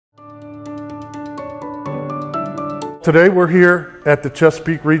Today we're here at the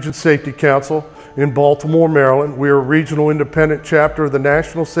Chesapeake Region Safety Council in Baltimore, Maryland. We are a regional independent chapter of the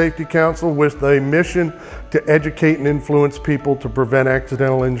National Safety Council with a mission to educate and influence people to prevent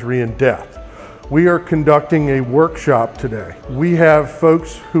accidental injury and death. We are conducting a workshop today. We have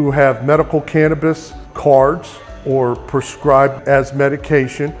folks who have medical cannabis cards or prescribed as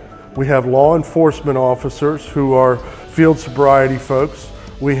medication. We have law enforcement officers who are field sobriety folks.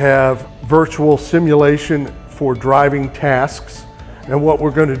 We have virtual simulation for driving tasks. And what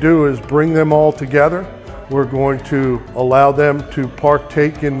we're going to do is bring them all together. We're going to allow them to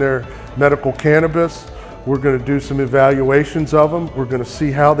partake in their medical cannabis. We're going to do some evaluations of them. We're going to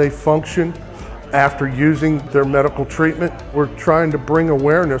see how they function after using their medical treatment. We're trying to bring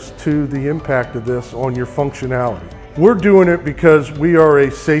awareness to the impact of this on your functionality. We're doing it because we are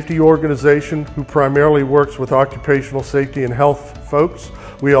a safety organization who primarily works with occupational safety and health folks.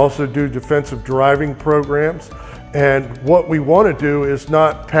 We also do defensive driving programs. And what we want to do is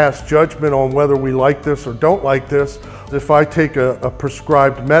not pass judgment on whether we like this or don't like this. If I take a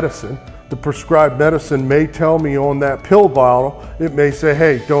prescribed medicine, the prescribed medicine may tell me on that pill bottle, it may say,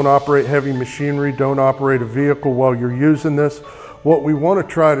 hey, don't operate heavy machinery, don't operate a vehicle while you're using this. What we want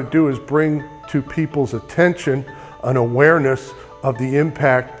to try to do is bring to people's attention an awareness of the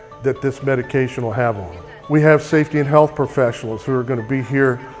impact that this medication will have on them. We have safety and health professionals who are going to be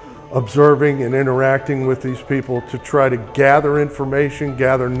here observing and interacting with these people to try to gather information,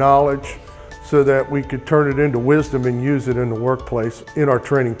 gather knowledge, so that we could turn it into wisdom and use it in the workplace in our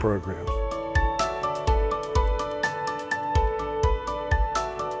training programs.